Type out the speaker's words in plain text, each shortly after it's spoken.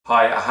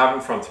Hi, I have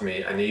in front of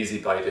me an Easy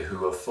by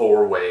Dahua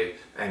 4-way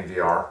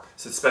NVR.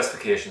 So the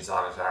specifications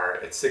on it are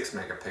it's 6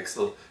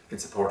 megapixel, you can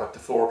support up to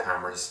 4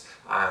 cameras,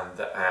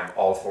 and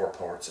all 4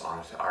 ports on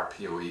it are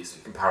PoE, so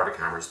you can power the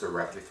cameras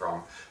directly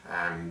from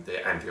the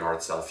NVR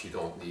itself. You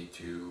don't need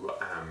to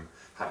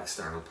have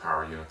external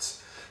power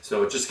units.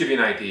 So just to give you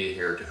an idea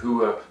here,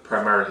 Dahua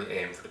primarily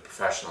aim for the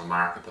professional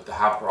market, but they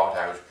have brought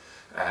out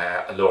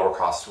a lower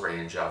cost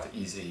range of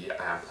easy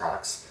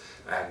products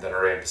that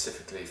are aimed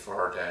specifically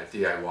for the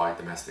DIY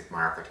domestic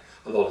market.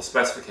 Although the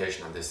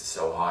specification on this is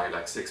so high,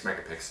 like 6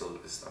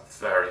 megapixel is a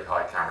very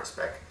high camera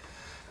spec,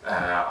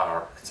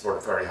 or can support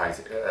a very high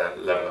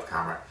level of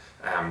camera.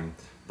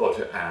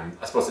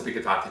 I suppose the big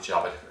advantage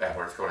of it,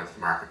 where it's going into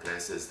the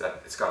marketplace, is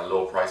that it's got a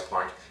low price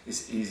point,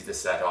 it's easy to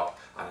set up,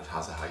 and it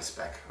has a high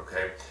spec.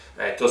 Okay,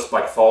 it does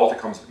by default, it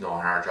comes with no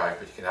hard drive,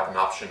 but you can have an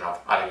option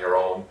of adding your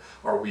own,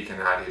 or we can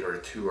add either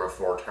a 2 or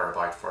 4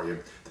 terabyte for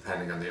you,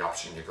 depending on the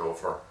option you go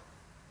for.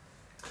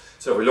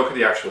 So if we look at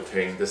the actual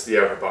thing, this is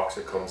the outer box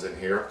that comes in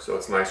here, so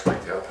it's nice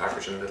retail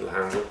packaging, little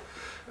handle.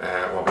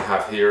 What we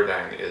have here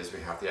then is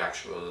we have the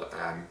actual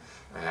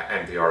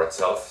NVR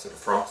itself. So the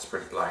front is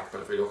pretty blank,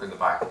 but if we look in the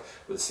back,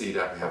 we'll see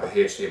that we have a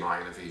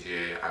HDMI and a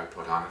VGA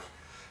output on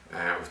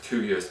it, with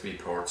 2 USB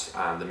ports,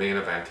 and the main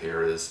event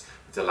here is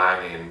the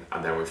LAN in,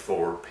 and then with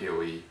 4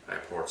 PoE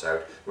ports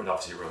out. We'll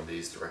obviously run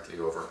these directly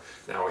over.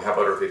 Now we have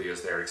other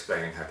videos there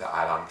explaining how to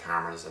add on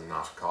cameras and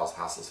not cause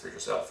hassles for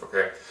yourself,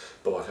 okay?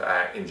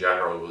 But in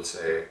general, we'll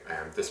say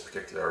this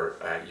particular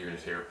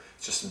unit here,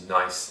 it's just a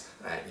nice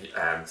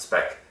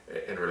spec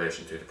in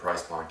relation to the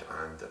price point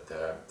and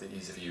the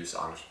ease of use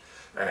on it.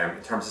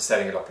 In terms of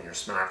setting it up on your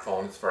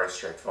smartphone, it's very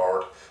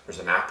straightforward. There's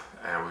an app,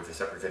 and we have a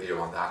separate video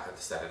on that, how to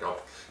set it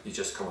up. You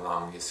just come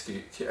along, you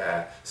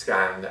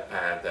scan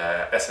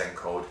the SN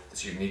code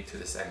that's unique to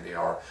this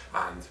NVR,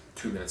 and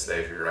 2 minutes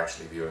later you're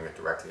actually viewing it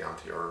directly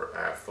onto your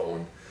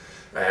phone.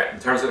 In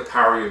terms of the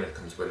power unit that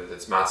comes with it,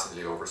 it's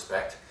massively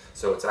over-spec'd.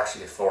 So it's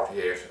actually a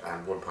 48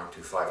 and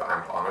 1.25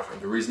 amp on it,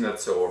 and the reason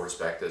it's so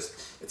over-spec'd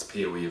is it's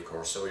PoE, of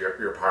course, so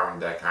you're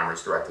powering the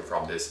cameras directly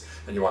from this,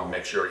 and you want to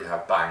make sure you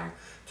have bang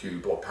to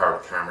both power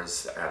the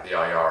cameras, the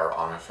IR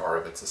on it, or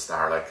if it's a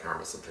Starlight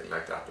camera, something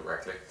like that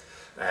directly.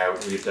 We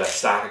have the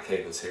SATA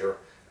cables here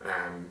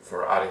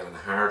for adding on a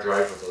hard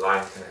drive with a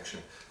LAN connection,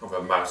 and we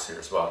have a mouse here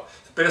as well.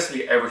 So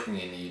basically everything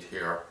you need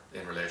here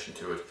in relation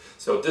to it.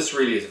 So this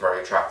really is a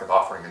very attractive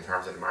offering in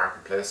terms of the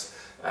marketplace.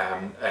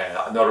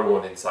 Another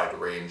one inside the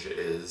range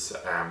is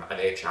an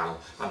 8-channel,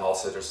 and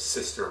also there's a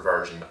sister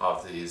version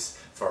of these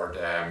for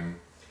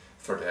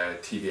the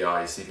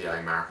TVI,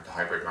 CVI market, the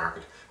hybrid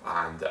market,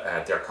 and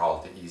they're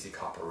called the Easy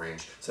Copper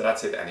range. So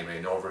that's it anyway,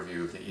 an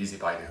overview of the Easy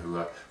by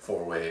Dahua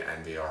 4-way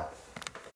NVR.